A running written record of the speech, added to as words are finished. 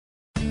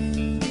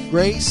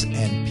Grace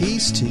and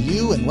peace to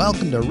you, and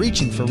welcome to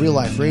Reaching for Real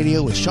Life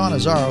Radio with Sean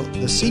Azzaro,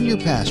 the senior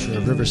pastor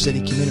of River City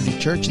Community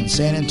Church in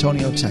San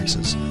Antonio,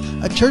 Texas.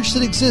 A church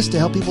that exists to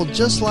help people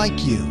just like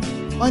you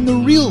find the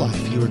real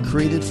life you were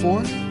created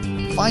for,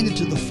 find it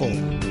to the full.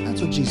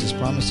 That's what Jesus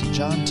promised in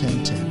John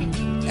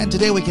 10:10. And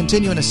today we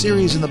continue in a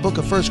series in the book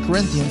of 1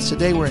 Corinthians.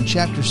 Today we're in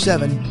chapter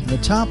 7, and the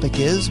topic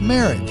is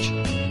marriage.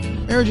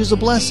 Marriage is a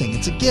blessing.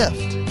 It's a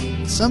gift.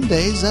 Some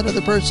days that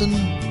other person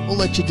will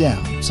let you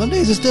down. Some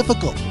days it's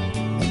difficult.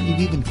 You've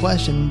even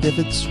questioned if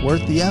it's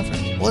worth the effort.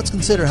 Well, let's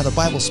consider how the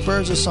Bible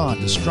spurs us on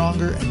to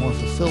stronger and more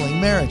fulfilling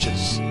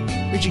marriages.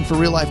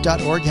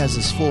 ReachingForRealLife.org has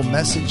this full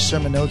message,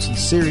 sermon notes, and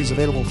series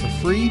available for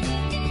free.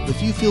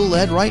 If you feel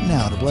led right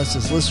now to bless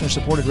this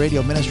listener-supported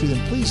radio ministry,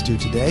 then please do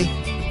today.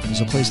 There's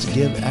a place to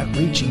give at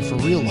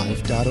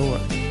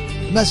ReachingForRealLife.org.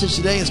 The message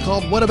today is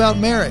called What About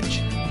Marriage?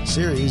 The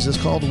series is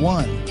called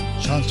One.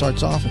 Sean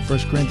starts off in 1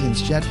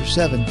 Corinthians chapter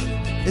 7.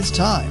 It's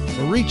time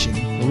for Reaching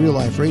for Real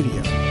Life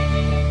Radio.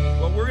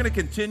 We're going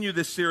to continue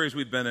this series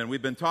we've been in.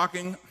 We've been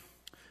talking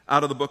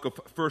out of the book of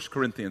 1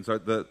 Corinthians.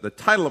 The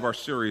title of our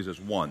series is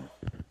One.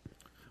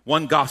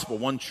 One gospel,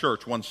 one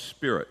church, one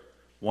spirit,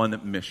 one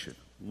mission.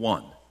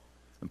 One.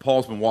 And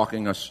Paul's been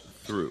walking us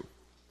through.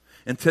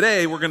 And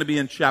today we're going to be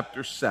in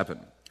chapter 7.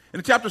 And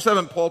in chapter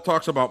 7, Paul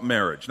talks about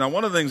marriage. Now,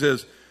 one of the things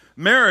is,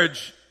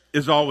 marriage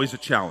is always a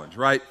challenge,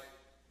 right?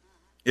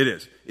 It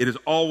is. It is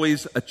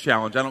always a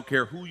challenge. I don't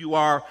care who you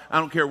are. I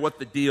don't care what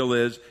the deal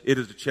is. It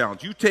is a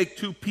challenge. You take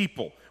two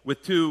people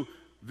with two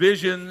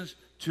visions,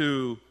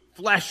 two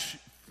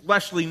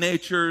fleshly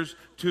natures,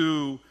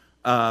 two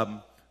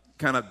kind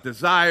of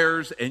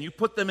desires, and you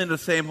put them in the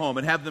same home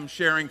and have them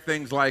sharing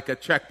things like a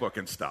checkbook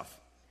and stuff,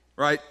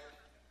 right?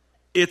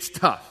 It's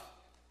tough,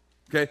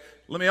 okay?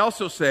 Let me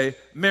also say,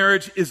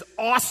 marriage is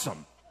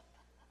awesome.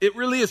 It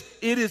really is.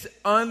 It is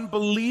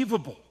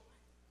unbelievable.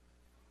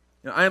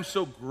 You know, I am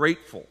so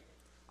grateful.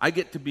 I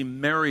get to be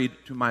married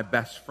to my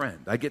best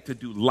friend. I get to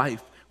do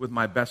life with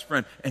my best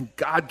friend. And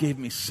God gave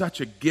me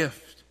such a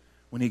gift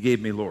when he gave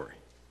me Lori.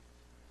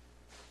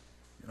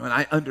 You know, and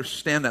I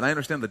understand that. I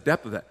understand the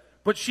depth of that.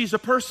 But she's a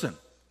person,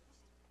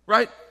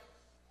 right?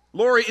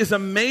 Lori is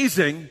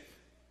amazing,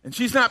 and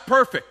she's not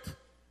perfect.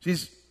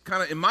 She's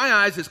kind of, in my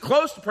eyes, as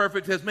close to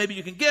perfect as maybe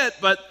you can get,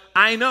 but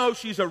I know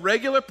she's a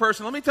regular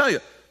person. Let me tell you,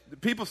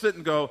 people sit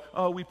and go,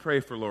 oh, we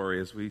pray for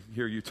Lori as we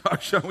hear you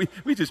talk, Sean.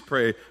 We just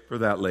pray for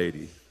that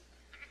lady.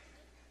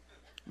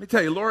 Let me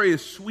tell you, Lori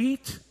is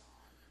sweet.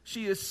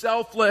 She is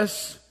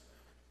selfless,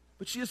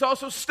 but she is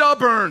also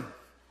stubborn.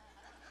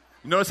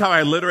 You notice how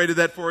I alliterated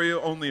that for you?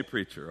 Only a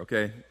preacher,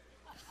 okay?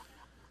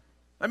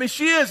 I mean,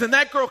 she is, and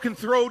that girl can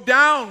throw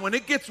down. When we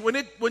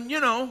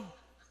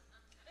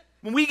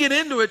get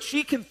into it,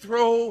 she can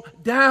throw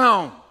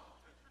down.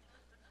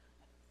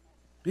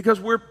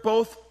 Because we're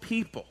both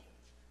people.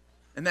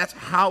 And that's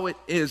how it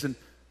is. And,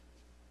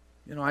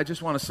 you know, I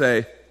just want to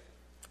say,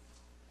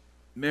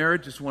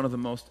 marriage is one of the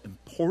most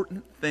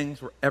important things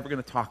we're ever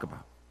going to talk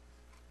about.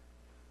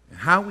 And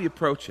how we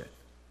approach it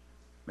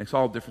makes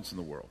all the difference in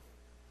the world.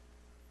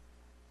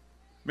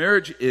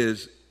 Marriage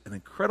is an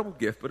incredible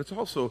gift, but it's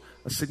also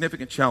a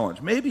significant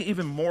challenge. Maybe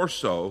even more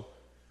so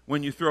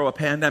when you throw a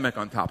pandemic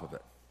on top of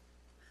it.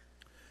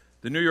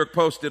 The New York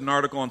Post did an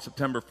article on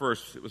September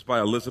 1st. It was by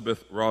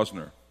Elizabeth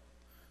Rosner.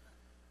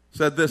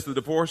 Said this: the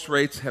divorce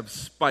rates have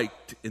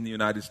spiked in the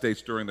United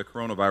States during the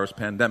coronavirus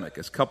pandemic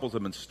as couples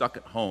have been stuck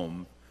at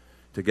home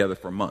together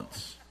for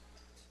months.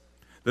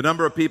 The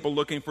number of people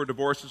looking for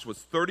divorces was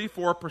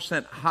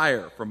 34%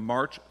 higher from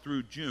March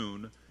through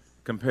June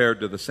compared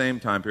to the same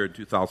time period in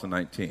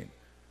 2019.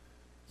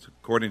 It's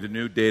according to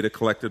new data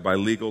collected by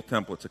Legal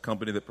Templates, a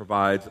company that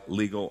provides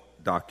legal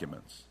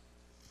documents.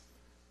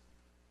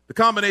 The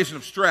combination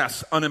of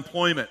stress,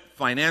 unemployment,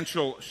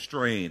 financial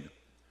strain,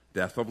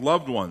 death of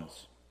loved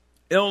ones,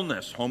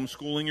 illness,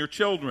 homeschooling your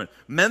children,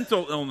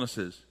 mental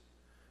illnesses,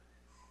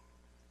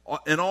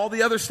 and all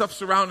the other stuff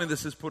surrounding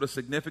this has put a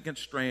significant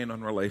strain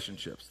on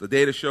relationships. The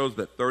data shows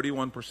that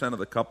 31% of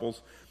the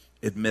couples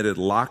admitted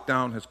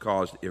lockdown has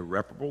caused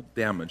irreparable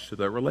damage to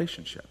their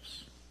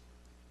relationships.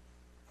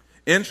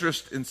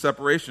 Interest in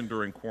separation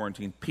during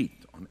quarantine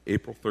peaked on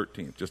April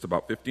 13th, just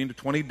about 15 to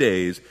 20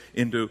 days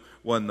into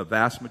when the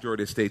vast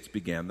majority of states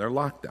began their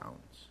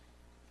lockdowns.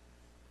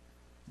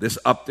 This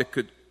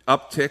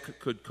uptick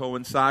could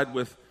coincide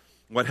with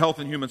what Health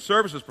and Human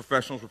Services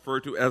professionals refer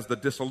to as the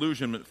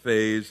disillusionment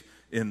phase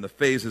in the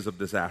phases of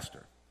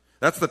disaster.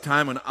 That's the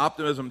time when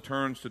optimism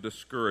turns to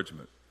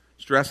discouragement,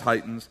 stress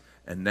heightens,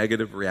 and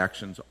negative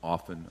reactions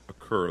often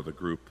occur, the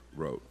group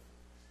wrote.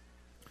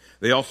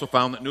 They also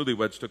found that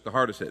newlyweds took the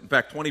hardest hit. In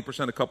fact,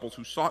 20% of couples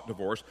who sought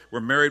divorce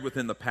were married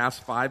within the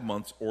past 5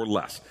 months or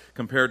less,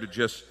 compared to the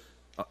just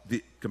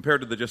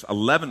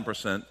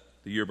 11%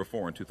 the year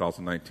before in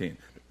 2019,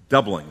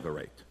 doubling the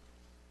rate.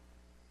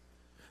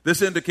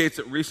 This indicates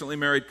that recently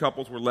married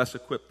couples were less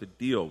equipped to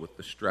deal with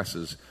the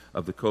stresses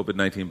of the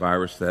COVID-19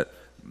 virus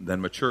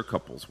than mature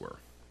couples were,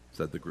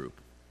 said the group.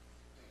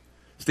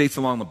 States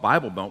along the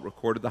Bible Belt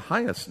recorded the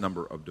highest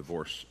number of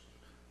divorce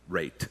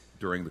rate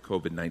during the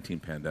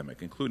COVID-19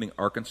 pandemic, including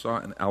Arkansas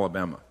and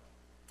Alabama.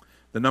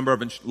 The number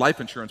of life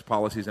insurance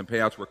policies and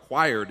payouts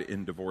required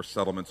in divorce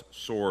settlements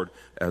soared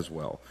as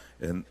well.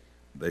 And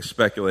they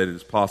speculated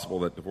it's possible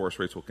that divorce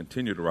rates will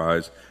continue to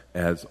rise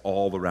as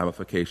all the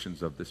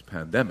ramifications of this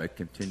pandemic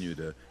continue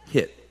to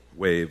hit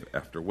wave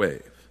after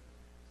wave.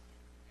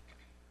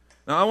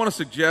 Now, I want to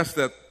suggest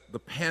that the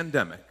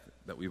pandemic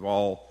that we've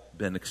all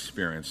been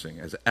experiencing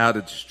has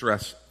added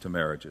stress to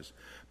marriages.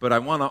 But I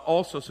want to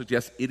also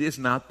suggest it is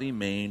not the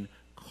main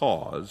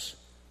cause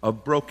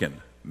of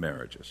broken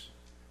marriages.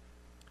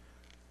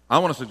 I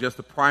want to suggest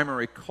the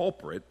primary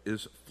culprit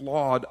is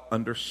flawed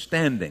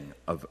understanding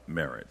of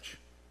marriage.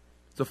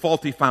 It's a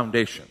faulty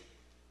foundation.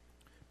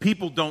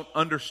 People don't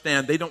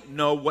understand, they don't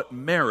know what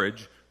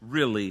marriage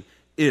really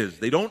is.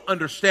 They don't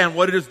understand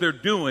what it is they're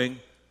doing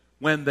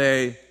when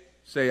they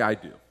say, I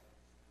do.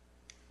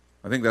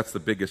 I think that's the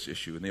biggest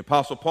issue. And the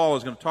Apostle Paul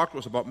is going to talk to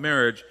us about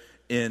marriage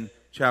in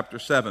chapter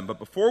 7. But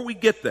before we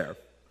get there,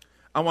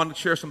 I want to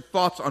share some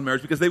thoughts on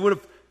marriage because they would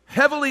have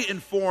heavily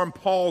informed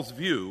Paul's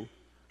view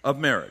of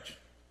marriage.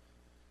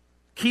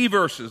 Key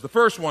verses. The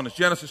first one is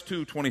Genesis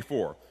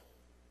 2:24.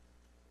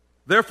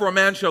 Therefore a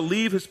man shall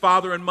leave his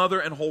father and mother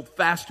and hold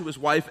fast to his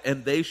wife,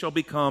 and they shall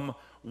become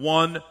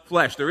one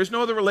flesh. There is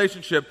no other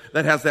relationship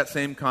that has that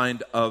same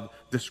kind of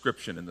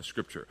description in the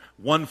Scripture.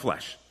 One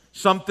flesh.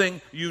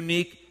 Something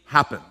unique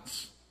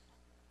happens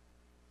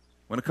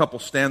when a couple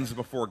stands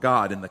before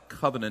God in the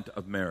covenant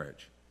of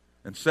marriage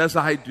and says,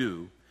 I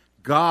do.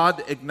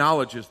 God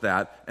acknowledges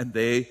that, and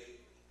they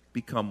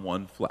become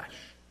one flesh.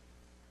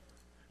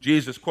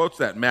 Jesus quotes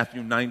that in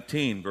Matthew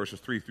 19, verses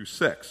 3 through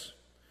 6.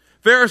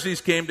 Pharisees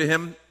came to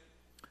him,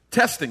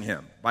 testing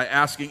him by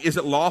asking, is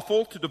it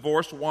lawful to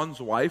divorce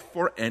one's wife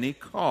for any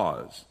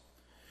cause?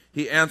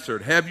 He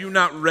answered, have you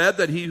not read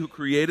that he who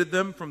created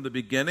them from the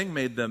beginning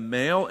made them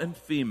male and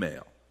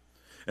female?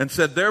 And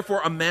said,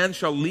 therefore a man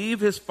shall leave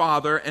his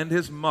father and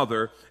his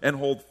mother and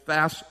hold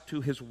fast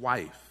to his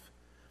wife,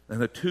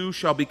 and the two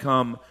shall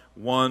become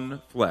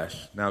one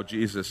flesh. Now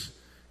Jesus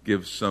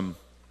gives some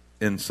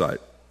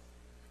insight.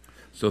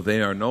 So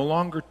they are no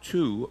longer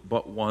two,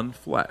 but one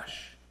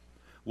flesh.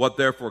 What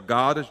therefore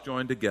God has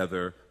joined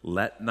together,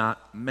 let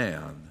not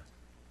man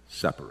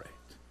separate.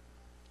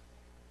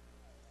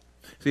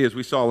 See, as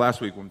we saw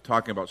last week when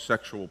talking about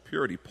sexual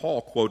purity,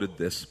 Paul quoted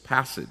this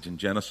passage in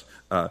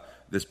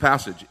this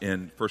passage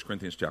in 1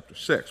 Corinthians chapter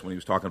 6 when he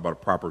was talking about a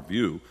proper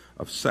view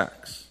of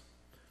sex.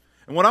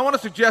 And what I want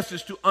to suggest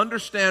is to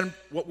understand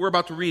what we're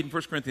about to read in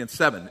 1 Corinthians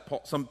 7,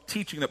 some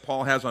teaching that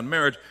Paul has on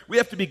marriage. We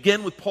have to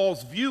begin with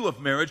Paul's view of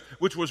marriage,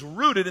 which was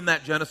rooted in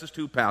that Genesis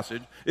 2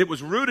 passage. It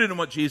was rooted in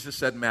what Jesus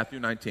said in Matthew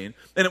 19,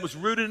 and it was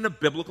rooted in a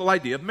biblical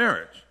idea of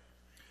marriage.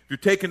 If you're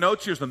taking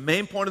notes, here's the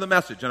main point of the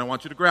message, and I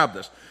want you to grab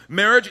this.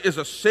 Marriage is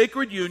a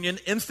sacred union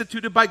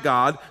instituted by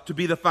God to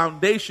be the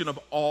foundation of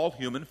all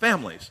human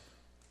families.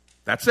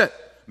 That's it.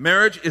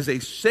 Marriage is a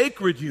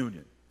sacred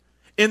union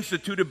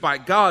instituted by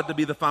God to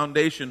be the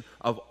foundation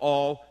of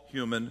all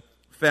human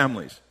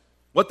families.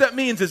 What that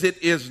means is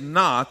it is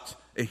not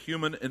a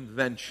human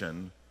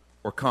invention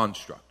or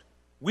construct.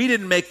 We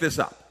didn't make this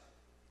up.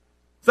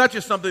 It's not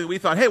just something that we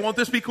thought, hey, won't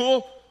this be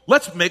cool?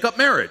 Let's make up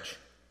marriage.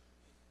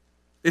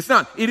 It's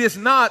not. It is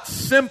not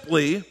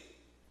simply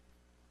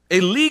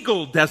a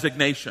legal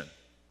designation.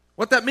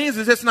 What that means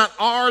is it's not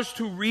ours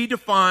to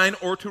redefine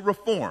or to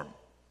reform.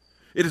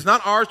 It is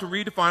not ours to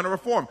redefine or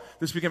reform.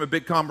 This became a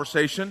big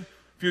conversation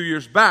few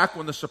years back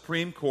when the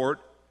Supreme Court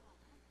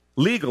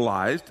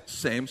legalized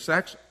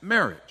same-sex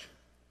marriage.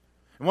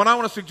 And what I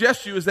want to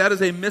suggest to you is that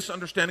is a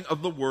misunderstanding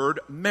of the word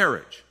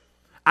marriage.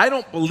 I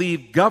don't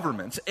believe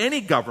governments,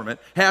 any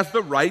government, has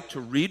the right to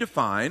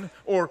redefine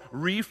or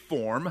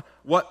reform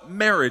what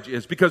marriage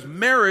is, because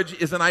marriage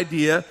is an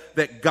idea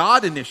that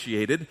God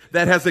initiated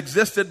that has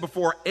existed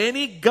before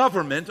any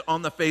government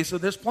on the face of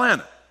this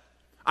planet.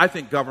 I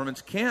think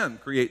governments can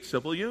create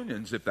civil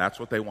unions if that's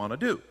what they want to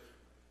do.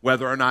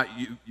 Whether or not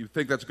you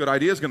think that's a good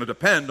idea is going to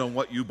depend on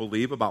what you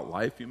believe about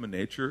life, human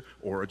nature,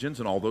 origins,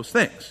 and all those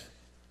things.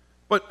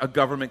 But a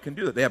government can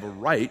do that. They have a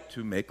right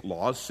to make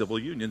laws, civil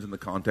unions, in the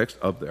context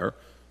of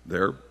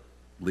their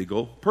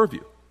legal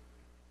purview.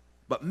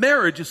 But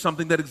marriage is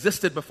something that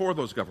existed before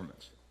those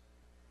governments.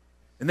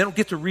 And they don't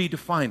get to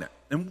redefine it.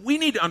 And we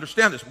need to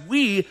understand this.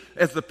 We,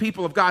 as the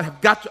people of God,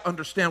 have got to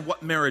understand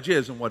what marriage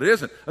is and what it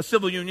isn't. A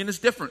civil union is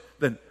different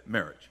than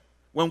marriage.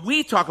 When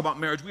we talk about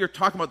marriage, we are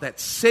talking about that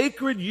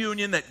sacred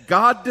union that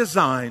God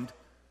designed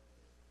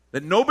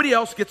that nobody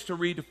else gets to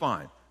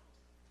redefine,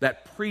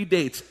 that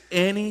predates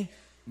any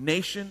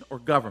nation or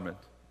government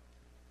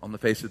on the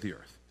face of the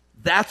earth.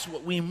 That's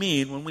what we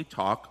mean when we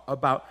talk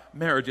about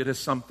marriage. It is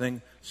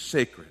something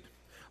sacred.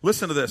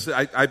 Listen to this.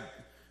 I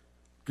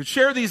could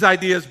share these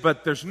ideas,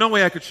 but there's no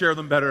way I could share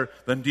them better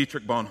than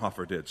Dietrich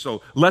Bonhoeffer did.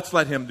 So let's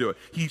let him do it.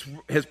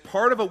 As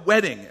part of a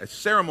wedding, a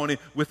ceremony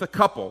with a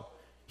couple,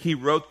 he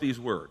wrote these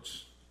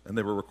words, and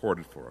they were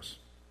recorded for us.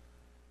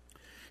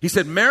 He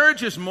said,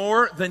 marriage is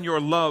more than your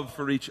love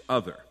for each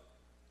other.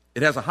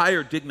 It has a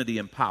higher dignity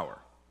and power.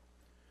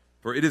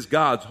 For it is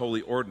God's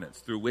holy ordinance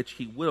through which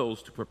he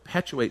wills to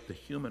perpetuate the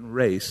human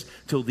race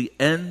till the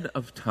end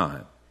of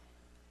time.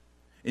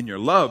 In your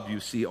love, you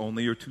see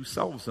only your two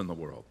selves in the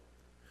world.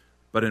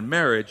 But in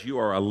marriage, you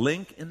are a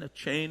link in the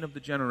chain of the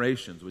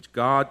generations which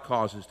God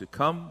causes to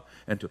come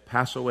and to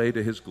pass away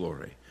to his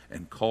glory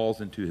and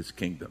calls into his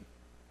kingdom.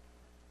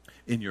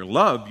 In your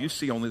love, you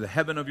see only the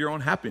heaven of your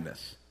own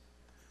happiness.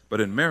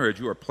 But in marriage,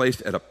 you are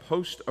placed at a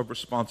post of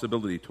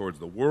responsibility towards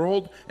the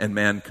world and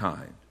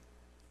mankind.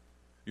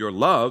 Your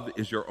love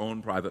is your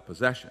own private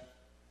possession.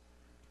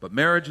 But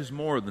marriage is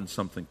more than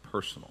something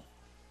personal.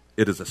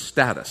 It is a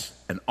status,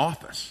 an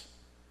office.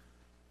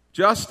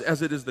 Just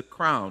as it is the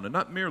crown and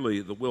not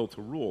merely the will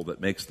to rule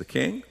that makes the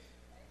king,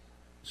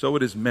 so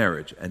it is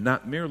marriage and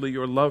not merely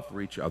your love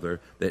for each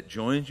other that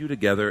joins you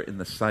together in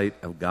the sight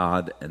of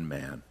God and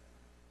man.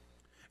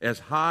 As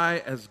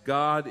high as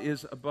God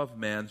is above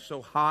man,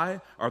 so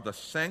high are the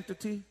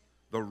sanctity,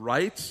 the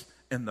rights,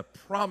 and the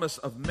promise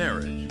of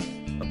marriage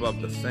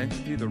above the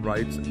sanctity, the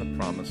rights, and the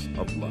promise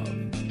of love.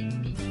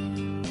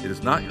 It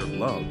is not your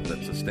love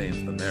that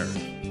sustains the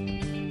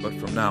marriage, but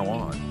from now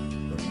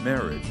on, the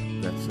marriage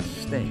that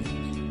sustains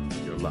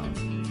your love.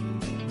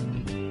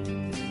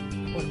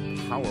 What a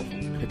powerful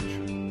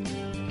picture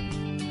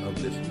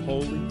of this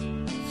holy,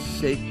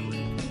 sacred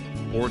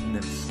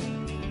ordinance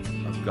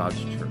of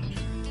God's church,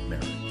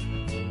 marriage.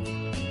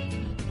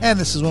 And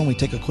this is when we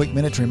take a quick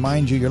minute to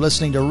remind you you're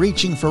listening to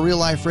Reaching for Real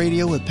Life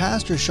Radio with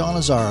Pastor Sean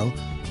Azzaro,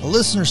 a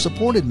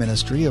listener-supported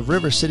ministry of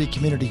River City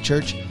Community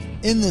Church,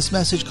 in this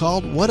message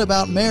called What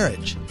About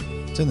Marriage?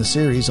 It's in the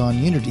series on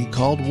unity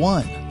called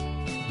One.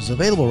 It's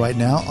available right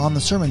now on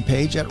the sermon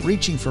page at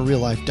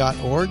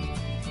reachingforreallife.org.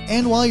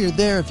 And while you're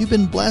there, if you've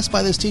been blessed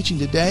by this teaching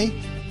today,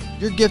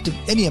 your gift of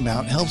any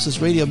amount helps this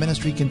radio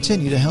ministry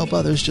continue to help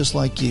others just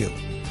like you.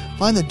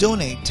 Find the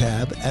Donate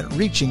tab at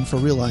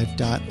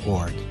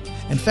reachingforreallife.org.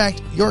 In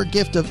fact, your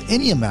gift of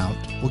any amount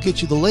will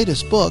get you the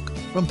latest book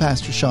from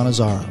Pastor Sean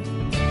Azzaro.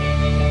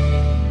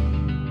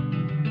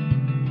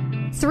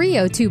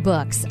 302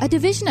 Books, a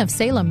division of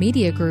Salem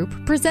Media Group,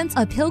 presents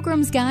A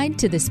Pilgrim's Guide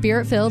to the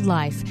Spirit-Filled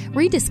Life,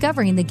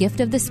 Rediscovering the Gift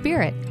of the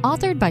Spirit,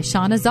 authored by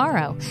Sean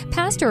Azzaro,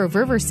 pastor of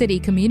River City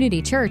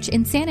Community Church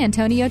in San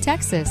Antonio,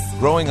 Texas.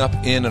 Growing up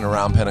in and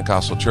around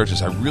Pentecostal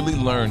churches, I really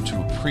learned to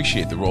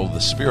appreciate the role of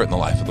the Spirit in the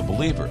life of the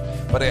believer.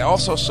 But I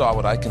also saw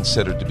what I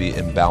considered to be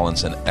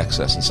imbalance and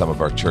excess in some of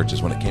our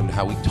churches when it came to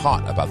how we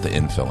taught about the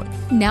infilling.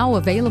 Now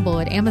available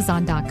at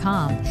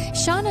Amazon.com,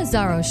 Sean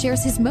Azzaro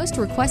shares his most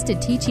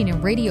requested teaching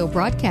and radio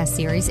broadcast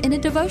series in a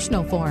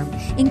devotional form,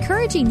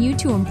 encouraging you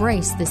to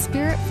embrace the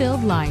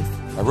Spirit-filled life.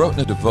 I wrote in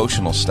a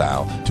devotional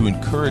style to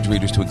encourage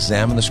readers to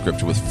examine the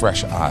Scripture with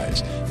fresh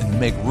eyes and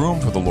make room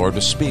for the Lord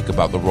to speak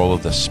about the role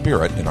of the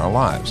Spirit in our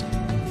lives.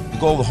 The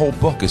goal of the whole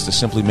book is to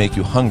simply make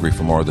you hungry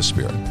for more of the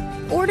Spirit.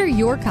 Order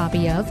your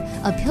copy of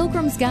A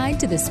Pilgrim's Guide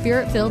to the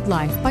Spirit-Filled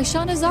Life by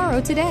Sean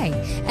Azzaro today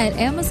at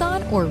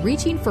Amazon or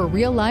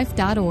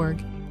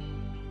reachingforreallife.org.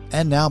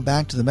 And now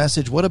back to the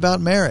message, What About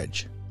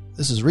Marriage?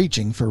 This is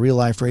Reaching for Real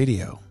Life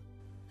Radio.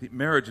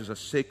 Marriage is a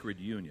sacred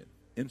union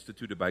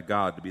instituted by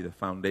God to be the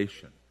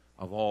foundation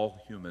of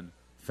all human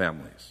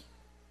families.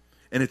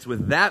 And it's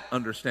with that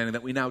understanding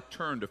that we now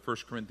turn to 1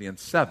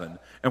 Corinthians 7,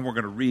 and we're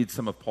going to read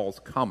some of Paul's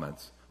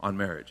comments on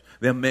marriage.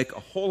 They'll make a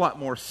whole lot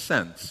more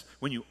sense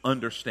when you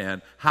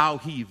understand how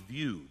he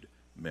viewed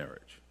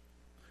marriage.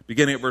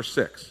 Beginning at verse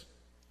 6.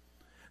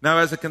 Now,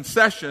 as a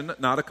concession,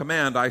 not a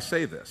command, I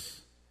say this.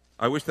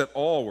 I wish that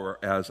all were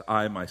as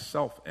I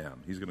myself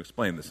am. He's going to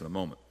explain this in a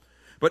moment.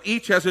 But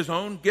each has his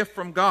own gift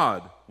from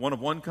God, one of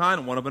one kind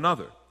and one of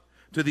another.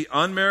 To the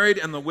unmarried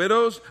and the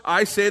widows,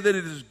 I say that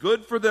it is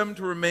good for them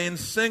to remain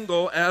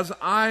single as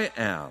I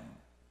am.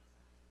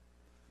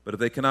 But if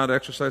they cannot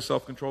exercise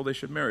self-control, they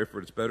should marry, for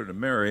it's better to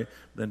marry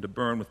than to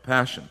burn with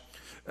passion.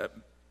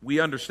 We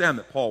understand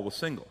that Paul was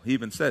single. He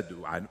even said,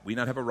 do we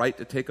not have a right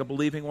to take a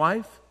believing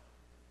wife?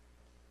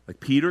 Like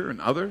Peter and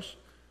others.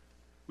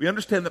 We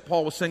understand that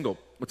Paul was single.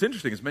 What's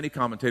interesting is many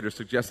commentators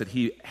suggest that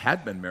he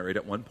had been married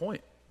at one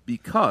point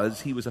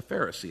because he was a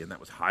Pharisee, and that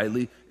was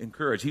highly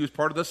encouraged. He was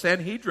part of the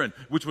Sanhedrin,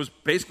 which was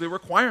basically a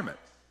requirement.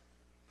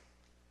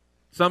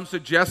 Some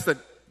suggest that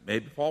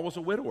maybe Paul was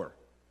a widower,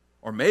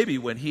 or maybe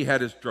when he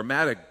had his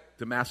dramatic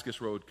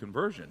Damascus Road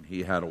conversion,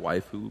 he had a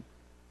wife who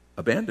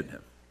abandoned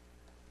him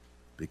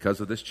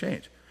because of this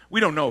change. We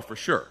don't know for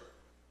sure.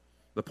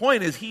 The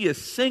point is he is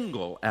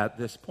single at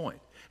this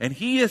point, and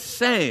he is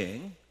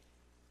saying,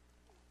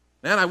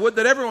 man, I would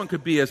that everyone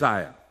could be as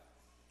I am.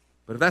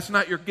 But if that's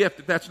not your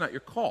gift, if that's not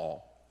your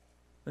call,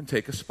 then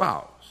take a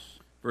spouse.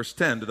 Verse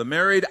 10, to the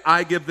married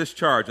I give this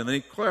charge. And then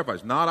he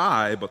clarifies, not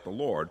I, but the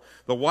Lord.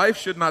 The wife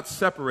should not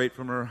separate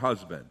from her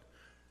husband.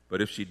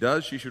 But if she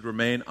does, she should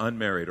remain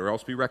unmarried, or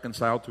else be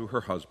reconciled to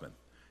her husband.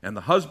 And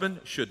the husband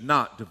should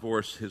not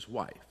divorce his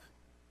wife.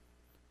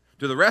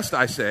 To the rest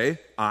I say,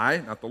 I,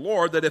 not the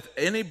Lord, that if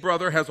any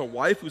brother has a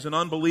wife who's an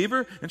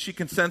unbeliever, and she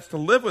consents to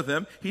live with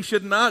him, he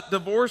should not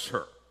divorce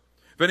her.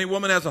 If any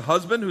woman has a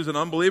husband who's an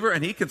unbeliever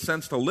and he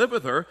consents to live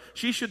with her,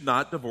 she should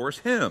not divorce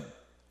him.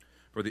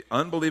 For the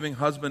unbelieving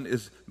husband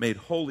is made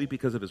holy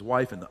because of his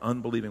wife, and the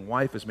unbelieving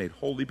wife is made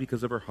holy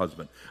because of her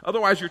husband.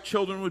 Otherwise your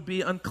children would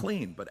be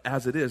unclean, but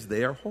as it is,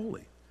 they are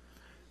holy.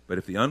 But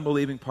if the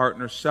unbelieving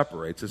partner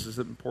separates," this is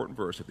an important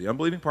verse, "if the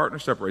unbelieving partner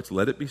separates,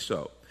 let it be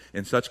so.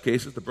 In such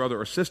cases, the brother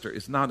or sister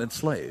is not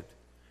enslaved.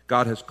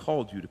 God has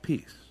called you to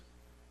peace.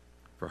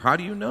 For how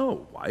do you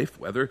know, wife,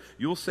 whether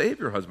you'll save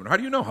your husband? How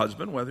do you know,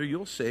 husband, whether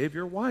you'll save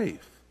your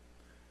wife?"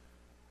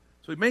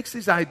 So he makes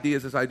these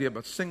ideas, this idea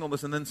about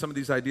singleness, and then some of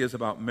these ideas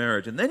about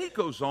marriage. And then he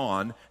goes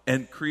on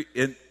and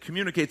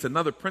communicates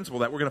another principle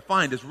that we're going to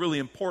find is really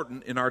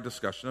important in our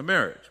discussion of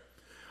marriage.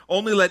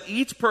 "Only let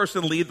each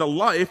person lead the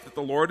life that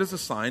the Lord has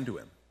assigned to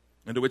him,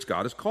 and to which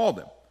God has called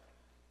him.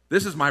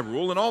 This is my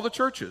rule in all the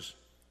churches.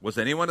 Was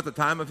anyone at the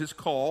time of his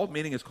call,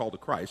 meaning his call to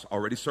Christ,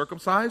 already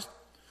circumcised?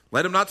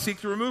 Let him not seek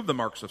to remove the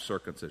marks of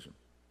circumcision.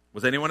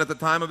 Was anyone at the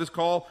time of his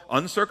call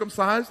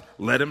uncircumcised?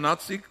 Let him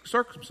not seek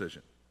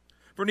circumcision.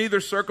 For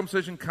neither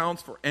circumcision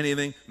counts for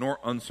anything nor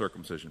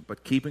uncircumcision,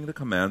 but keeping the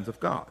commands of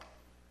God.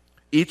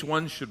 Each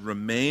one should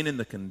remain in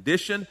the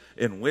condition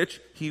in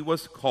which he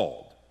was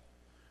called.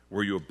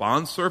 Were you a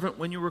bondservant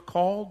when you were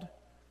called?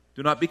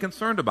 Do not be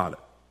concerned about it.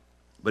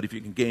 But if you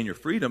can gain your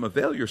freedom,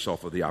 avail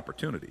yourself of the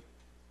opportunity.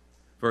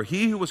 For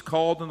he who was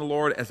called in the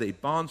Lord as a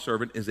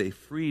bondservant is a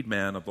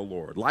freedman of the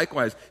Lord.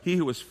 Likewise, he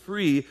who was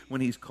free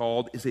when he's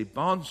called is a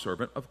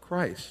bondservant of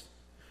Christ.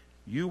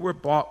 You were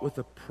bought with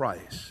a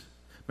price."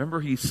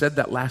 Remember, he said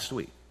that last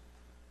week.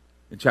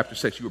 In chapter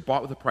 6, you were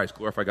bought with a price.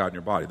 Glorify God in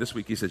your body. This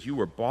week he says, you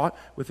were bought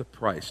with a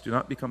price. Do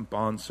not become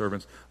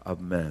bondservants of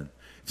men.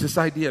 It's this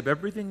idea of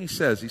everything he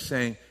says. He's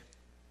saying,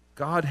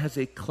 God has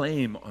a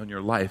claim on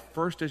your life,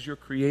 first as your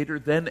creator,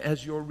 then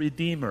as your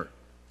redeemer.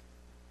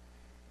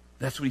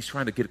 That's what he's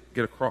trying to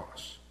get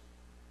across.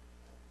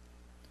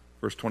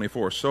 Verse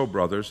 24, "So,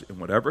 brothers, in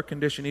whatever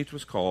condition each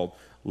was called,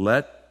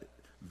 let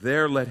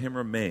him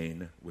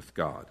remain with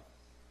God."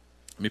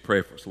 Let me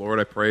pray for us. Lord,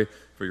 I pray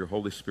for your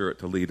Holy Spirit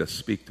to lead us,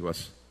 speak to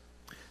us.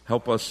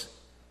 Help us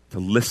to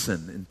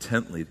listen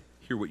intently,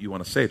 hear what you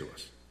want to say to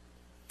us.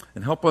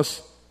 And help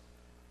us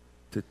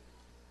to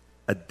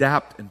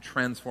adapt and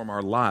transform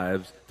our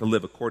lives to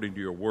live according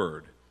to your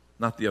word,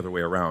 not the other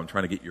way around,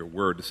 trying to get your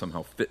word to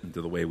somehow fit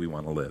into the way we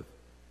want to live.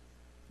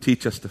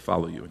 Teach us to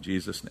follow you. In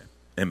Jesus' name,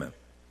 amen.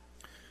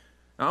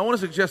 Now, I want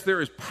to suggest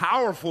there is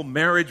powerful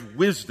marriage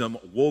wisdom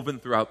woven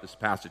throughout this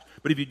passage.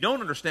 But if you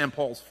don't understand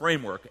Paul's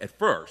framework at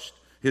first,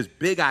 his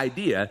big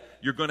idea,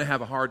 you're going to have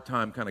a hard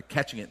time kind of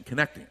catching it and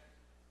connecting it.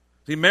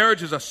 See,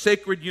 marriage is a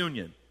sacred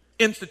union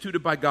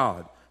instituted by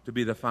God to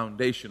be the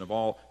foundation of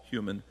all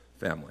human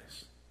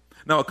families.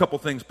 Now, a couple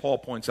things Paul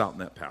points out in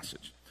that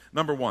passage.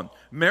 Number one,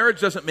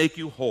 marriage doesn't make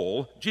you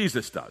whole,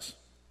 Jesus does.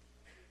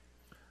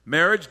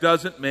 Marriage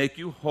doesn't make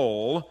you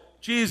whole,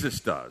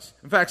 Jesus does.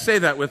 In fact, say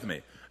that with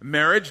me.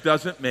 Marriage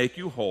doesn't make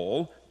you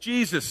whole,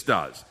 Jesus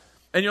does.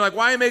 And you're like,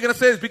 why am I going to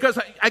say this? Because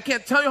I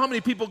can't tell you how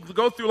many people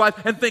go through life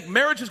and think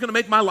marriage is going to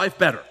make my life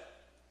better.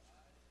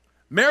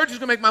 Marriage is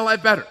going to make my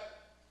life better.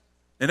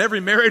 And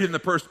every married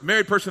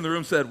person in the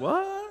room said,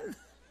 what?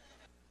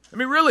 I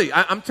mean, really,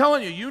 I'm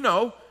telling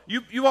you,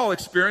 you all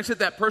experience it,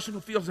 that person who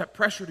feels that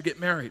pressure to get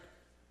married.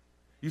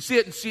 You see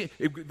it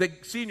in the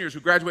seniors who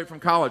graduate from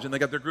college and they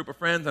got their group of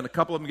friends and a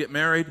couple of them get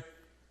married.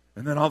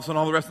 And then all of a sudden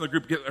all the rest of the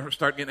group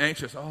start getting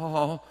anxious.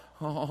 Oh,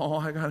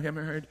 I got to get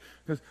married.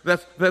 Because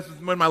that's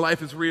when my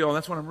life is real. And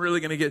that's when I'm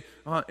really going to get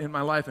in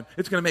my life. And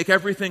it's going to make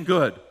everything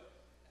good.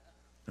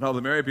 And all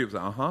the married people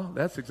say,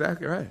 that's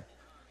exactly right.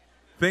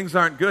 Things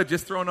aren't good.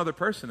 Just throw another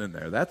person in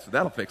there.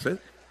 That'll fix it.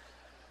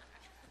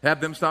 Have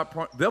them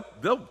stop.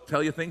 They'll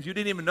tell you things you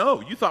didn't even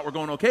know. You thought were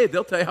going okay.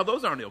 They'll tell you how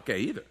those aren't okay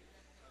either.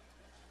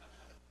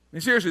 I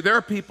mean, seriously, there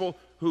are people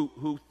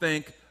who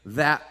think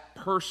that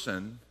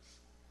person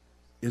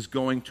is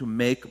going to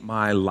make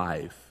my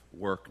life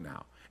work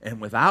now. And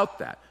without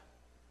that,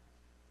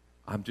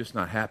 I'm just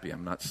not happy.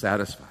 I'm not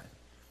satisfied.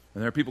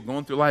 And there are people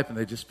going through life and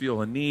they just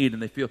feel a need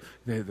and they feel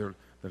they're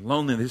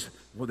lonely.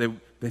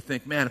 They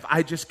think, man, if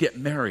I just get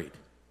married,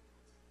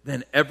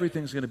 then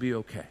everything's going to be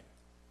okay.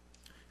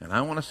 And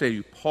I want to say to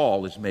you,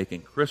 Paul is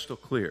making crystal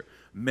clear,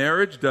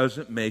 marriage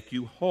doesn't make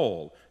you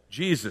whole.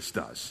 Jesus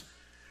does.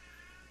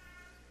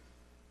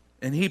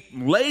 And he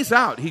lays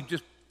out, he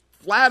just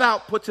flat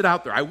out puts it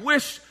out there. I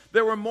wish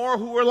there were more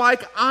who were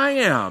like I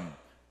am.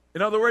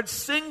 In other words,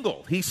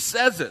 single. He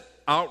says it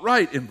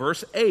outright in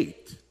verse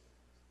 8.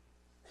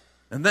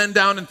 And then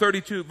down in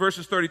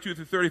verses 32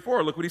 through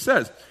 34, look what he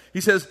says.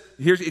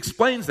 He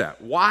explains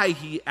that, why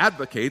he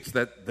advocates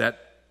that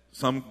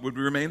some would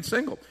remain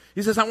single.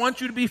 He says, I want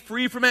you to be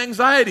free from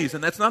anxieties.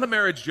 And that's not a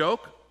marriage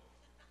joke.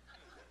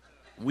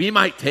 We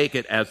might take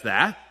it as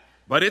that,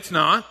 but it's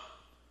not.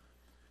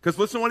 Because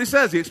listen to what he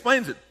says. He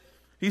explains it.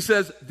 He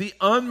says, the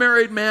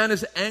unmarried man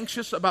is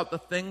anxious about the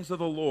things of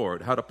the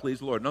Lord, how to please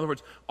the Lord. In other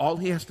words, all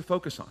he has to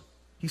focus on.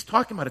 He's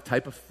talking about a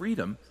type of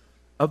freedom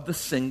of the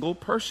single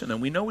person, and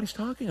we know what he's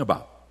talking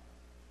about.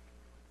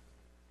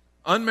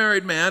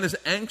 Unmarried man is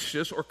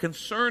anxious or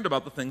concerned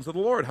about the things of the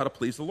Lord, how to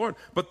please the Lord.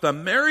 But the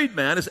married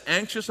man is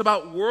anxious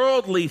about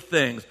worldly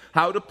things,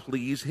 how to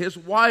please his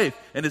wife,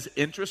 and his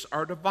interests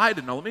are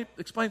divided. Now, let me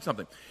explain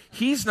something.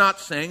 He's not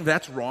saying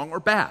that's wrong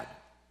or bad.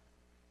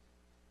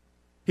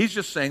 He's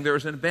just saying there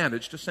is an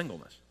advantage to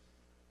singleness.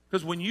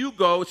 Because when you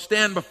go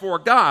stand before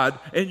God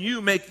and you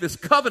make this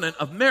covenant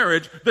of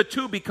marriage, the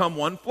two become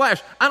one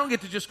flesh. I don't get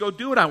to just go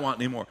do what I want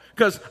anymore.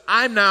 Because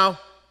I'm now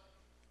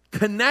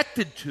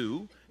connected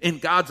to, in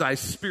God's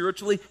eyes,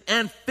 spiritually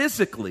and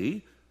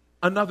physically,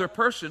 another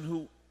person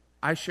who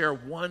I share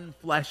one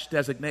flesh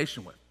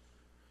designation with.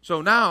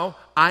 So now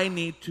I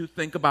need to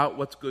think about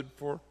what's good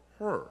for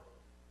her.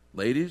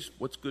 Ladies,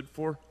 what's good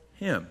for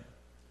him?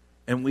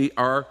 And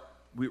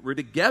we're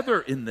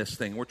together in this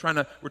thing. We're trying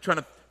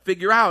to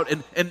figure out,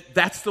 and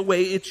that's the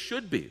way it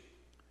should be.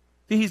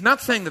 See, he's not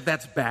saying that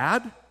that's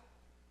bad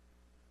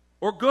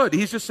or good.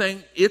 He's just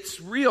saying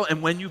it's real.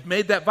 And when you've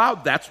made that vow,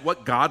 that's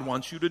what God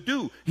wants you to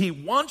do. He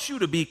wants you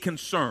to be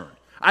concerned.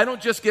 I don't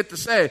just get to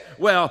say,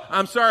 well,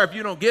 I'm sorry if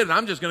you don't get it.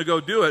 I'm just going to go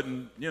do it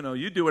and,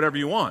 you do whatever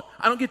you want.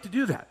 I don't get to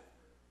do that.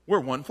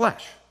 We're one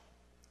flesh.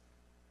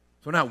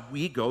 So now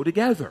we go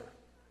together.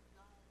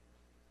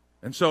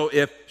 And so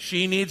if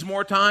she needs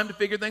more time to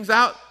figure things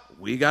out,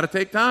 we got to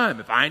take time.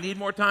 If I need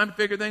more time to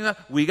figure things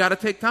out, we got to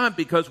take time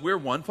because we're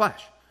one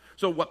flesh.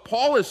 So what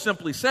Paul is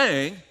simply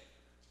saying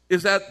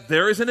is that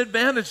there is an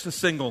advantage to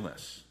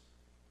singleness.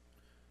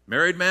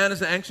 Married man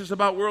is anxious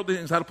about worldly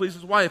things, how to please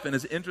his wife, and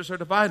his interests are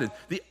divided.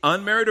 The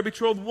unmarried or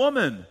betrothed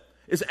woman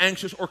is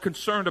anxious or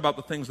concerned about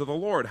the things of the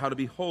Lord, how to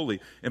be holy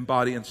in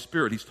body and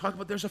spirit. He's talking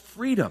about there's a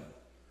freedom.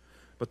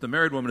 But the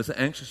married woman is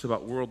anxious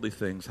about worldly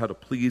things, how to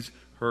please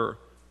her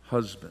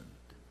husband.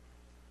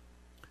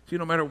 See,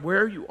 no matter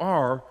where you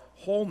are,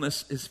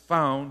 wholeness is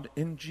found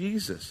in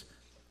Jesus.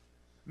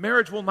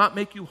 Marriage will not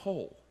make you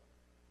whole.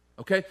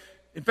 Okay?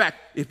 In fact,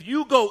 if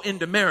you go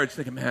into marriage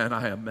thinking, man,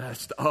 I am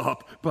messed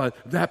up, but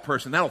that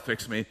person, that'll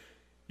fix me,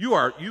 you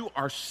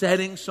are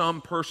setting some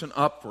person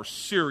up for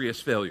serious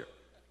failure.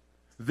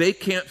 They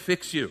can't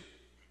fix you.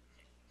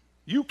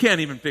 You can't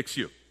even fix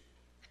you.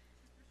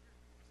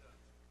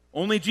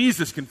 Only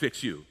Jesus can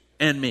fix you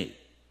and me.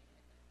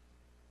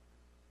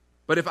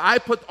 But if I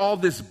put all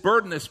this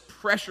burden, this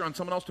pressure on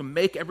someone else to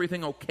make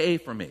everything okay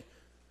for me,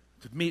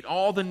 to meet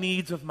all the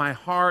needs of my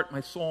heart,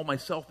 my soul, my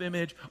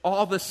self-image,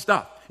 all this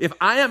stuff. If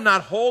I am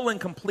not whole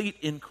and complete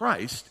in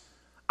Christ,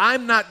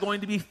 I'm not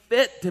going to be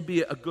fit to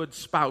be a good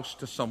spouse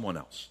to someone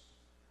else.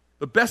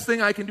 The best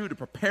thing I can do to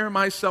prepare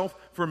myself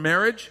for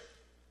marriage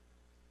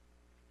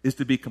is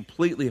to be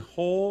completely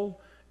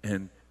whole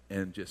and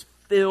just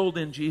filled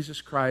in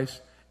Jesus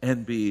Christ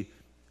and be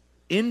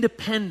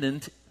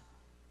independent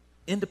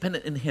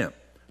in Him,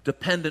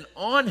 dependent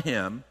on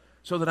Him,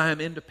 so that I am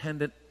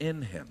independent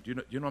in Him. Do you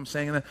know what I'm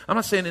saying in that? I'm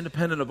not saying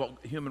independent of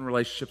human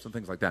relationships and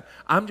things like that.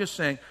 I'm just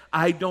saying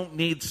I don't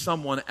need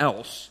someone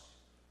else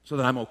so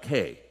that I'm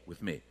okay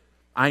with me.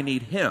 I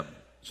need Him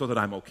so that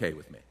I'm okay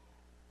with me.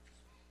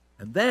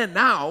 And then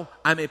now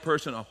I'm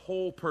a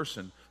whole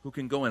person who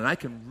can go in and I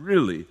can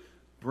really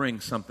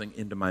bring something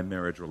into my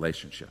marriage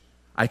relationship.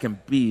 I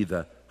can be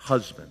the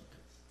husband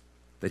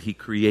that He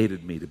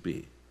created me to be.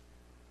 You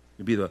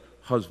can be the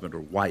husband or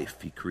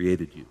wife He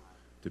created you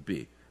to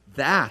be.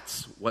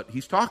 That's what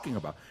he's talking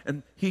about.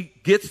 And he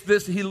gets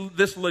this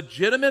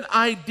legitimate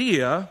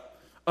idea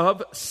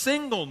of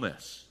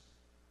singleness.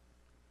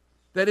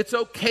 That it's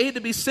okay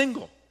to be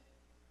single.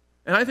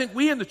 And I think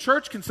we in the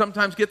church can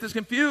sometimes get this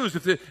confused.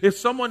 If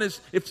someone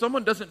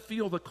doesn't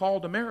feel the call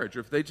to marriage,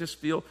 or if they just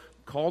feel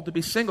called to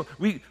be single,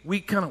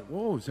 we kind of,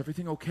 whoa, is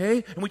everything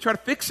okay? And we try to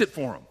fix it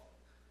for them.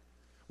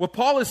 Well,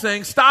 Paul is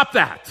saying, stop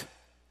that.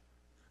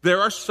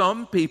 There are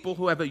some people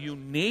who have a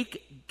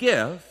unique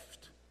gift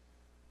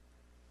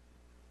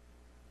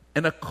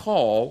and a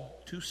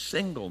call to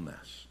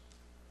singleness.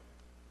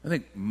 I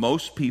think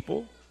most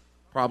people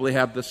probably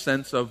have the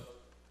sense of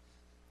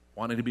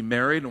wanting to be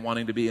married and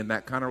wanting to be in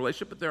that kind of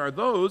relationship, but there are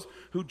those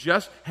who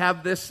just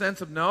have this sense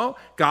of, no,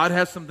 God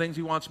has some things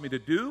He wants me to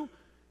do,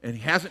 and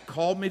He hasn't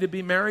called me to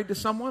be married to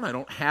someone. I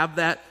don't have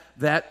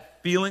that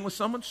feeling with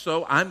someone,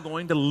 so I'm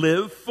going to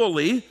live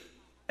fully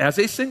as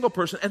a single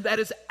person, and that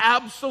is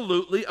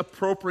absolutely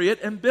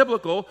appropriate and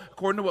biblical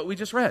according to what we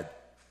just read.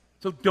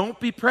 So don't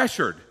be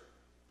pressured.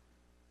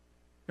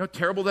 You know how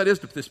terrible that is,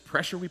 this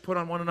pressure we put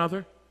on one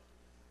another?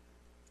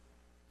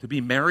 To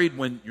be married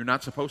when you're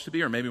not supposed to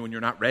be, or maybe when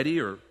you're not ready,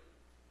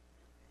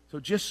 so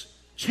just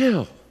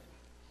chill.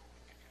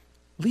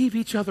 Leave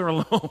each other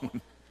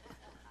alone.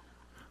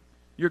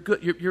 You're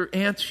good. Your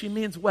aunt, she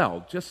means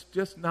well.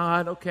 Just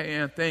nod, okay,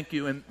 aunt, thank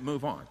you, and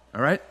move on,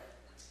 all right?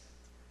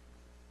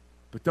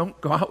 But don't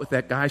go out with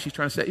that guy she's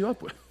trying to set you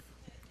up with.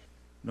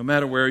 No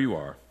matter where you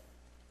are,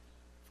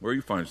 where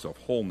you find yourself,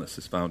 wholeness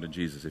is found in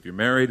Jesus. If you're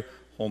married,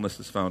 wholeness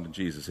is found in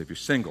Jesus. If you're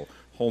single,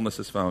 wholeness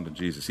is found in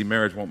Jesus. See,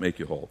 marriage won't make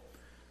you whole.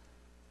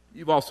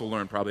 You've also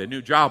learned probably a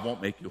new job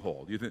won't make you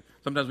whole.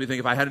 Sometimes we think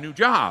if I had a new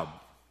job,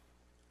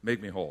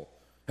 make me whole.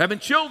 Having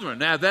children,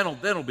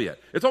 that'll be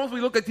it. It's almost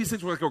we look at these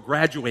things like we're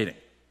graduating.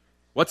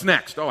 What's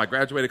next? Oh, I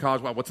graduated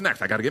college. Well, what's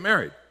next? I got to get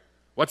married.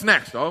 What's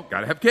next? Oh,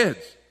 got to have kids.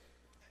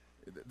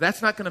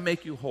 That's not going to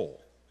make you whole,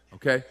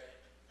 okay?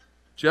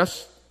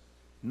 Just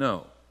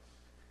know,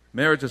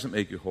 marriage doesn't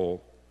make you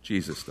whole.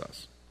 Jesus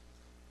does.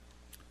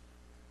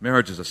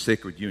 Marriage is a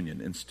sacred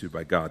union instituted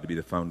by God to be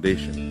the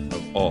foundation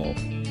of all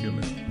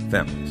human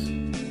families.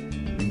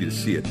 We need to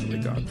see it the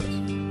way God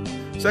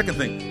does. Second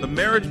thing, the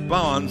marriage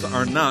bonds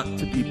are not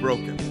to be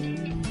broken.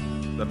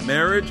 The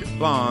marriage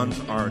bonds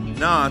are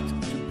not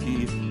to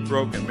be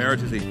broken.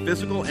 Marriage is a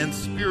physical and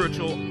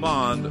spiritual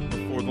bond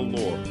before the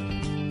Lord.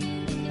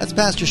 That's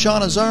Pastor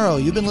Sean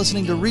Azzaro. You've been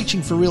listening to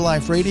Reaching for Real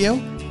Life Radio.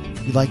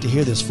 If you'd like to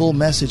hear this full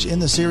message in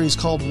the series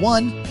called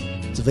One,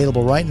 it's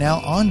available right now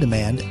on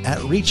demand at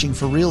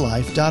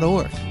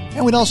reachingforreallife.org.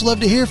 And we'd also love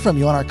to hear from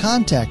you on our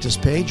Contact Us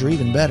page, or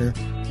even better,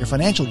 your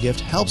financial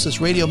gift helps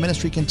this radio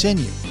ministry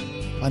continue.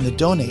 Find the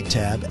Donate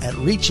tab at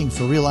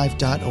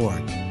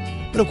reachingforreallife.org.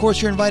 But of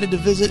course, you're invited to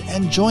visit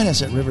and join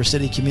us at River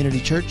City Community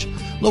Church,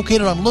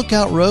 located on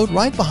Lookout Road,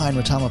 right behind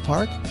Retama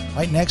Park,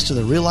 right next to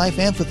the Real Life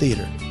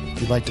Amphitheater.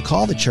 If you'd like to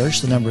call the church,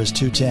 the number is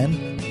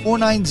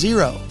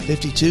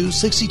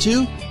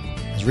 210-490-5262.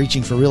 As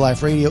Reaching for Real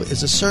Life Radio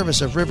is a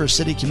service of River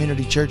City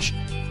Community Church.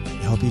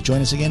 I hope you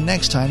join us again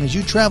next time as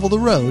you travel the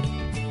road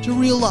to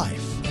real life.